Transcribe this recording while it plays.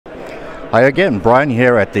Hi again, Brian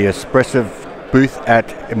here at the Espressif booth at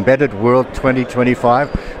Embedded World 2025,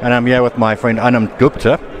 and I'm here with my friend Anant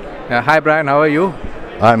Gupta. Hi Brian, how are you?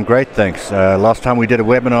 I'm great, thanks. Last time we did a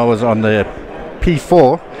webinar was on the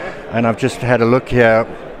P4, and I've just had a look here.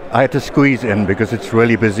 I had to squeeze in because it's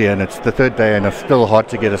really busy and it's the third day and it's still hard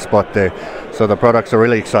to get a spot there. So the products are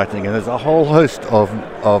really exciting and there's a whole host of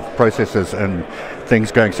processors and things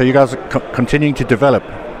going. So you guys are continuing to develop.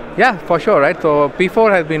 Yeah, for sure, right? So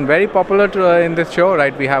P4 has been very popular in this show,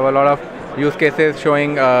 right? We have a lot of use cases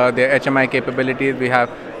showing their HMI capabilities. We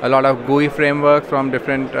have a lot of GUI frameworks from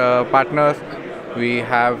different partners. We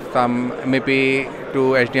have some MIPI to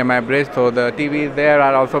HDMI bridge, so the TVs there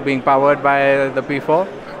are also being powered by the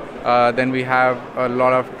P4. Then we have a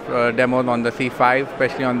lot of demos on the C5,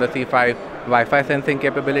 especially on the C5 Wi-Fi sensing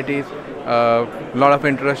capabilities. A lot of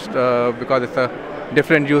interest because it's a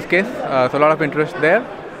different use case, so a lot of interest there.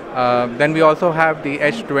 Then we also have the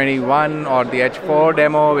H21 or the H4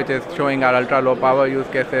 demo, which is showing our ultra low power use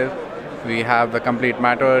cases. We have the complete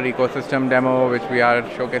matter ecosystem demo, which we are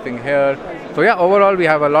showcasing here. So yeah, overall we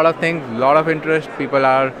have a lot of things, a lot of interest. People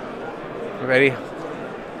are very,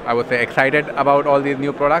 I would say, excited about all these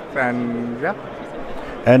new products, and yeah.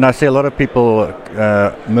 And I see a lot of people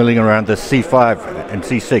milling around the C5 and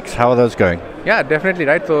C6. How are those going? Yeah, definitely,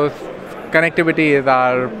 right? So connectivity is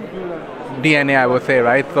our DNA, I would say,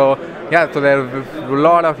 right? So yeah, so there's a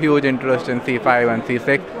lot of huge interest in C5 and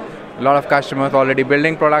C6. A lot of customers already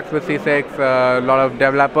building products with C6. A lot of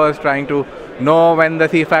developers trying to know when the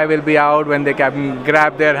C5 will be out, when they can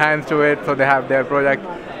grab their hands to it, so they have their project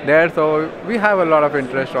there. So we have a lot of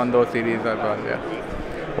interest on those series as well. Yeah.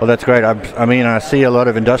 Well, that's great. I mean, I see a lot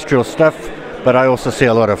of industrial stuff, but I also see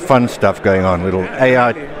a lot of fun stuff going on. Little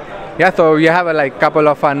AI. Yeah, so you have a couple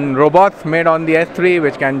of fun robots made on the S3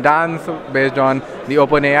 which can dance based on the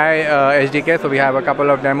OpenAI SDK. So we have a couple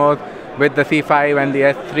of demos with the C5 and the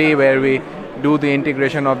S3 where we do the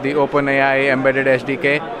integration of the OpenAI embedded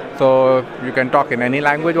SDK. So you can talk in any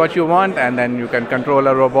language what you want, and then you can control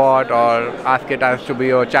a robot or ask it as to be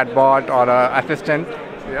your chatbot or an assistant.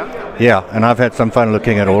 Yeah, and I've had some fun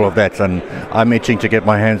looking at all of that, and I'm itching to get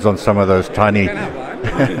my hands on some of those tiny.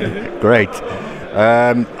 Great.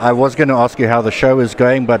 I was going to ask you how the show is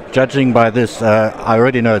going, but judging by this, I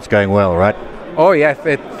already know it's going well, right? Oh yes,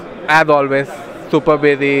 it's as always super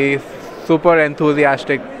busy, super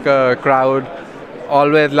enthusiastic crowd.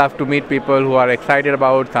 Always love to meet people who are excited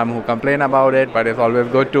about, some who complain about it, but it's always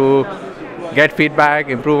good to get feedback,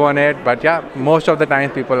 improve on it. But yeah, most of the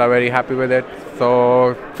time people are very happy with it,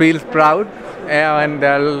 so feels proud. And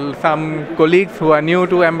there are some colleagues who are new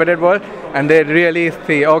to Embedded World, and they really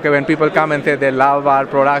see, okay, when people come and say they love our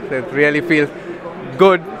products, it really feels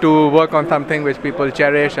good to work on something which people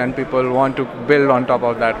cherish and people want to build on top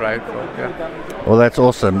of that, right? So, yeah. Well, that's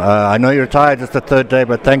awesome. I know you're tired, it's the third day,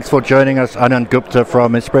 but thanks for joining us, Anant Gupta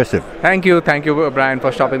from Espressif. Thank you, Brian,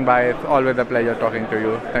 for stopping by. It's always a pleasure talking to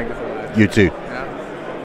you. Thank you so much. You too. Yeah.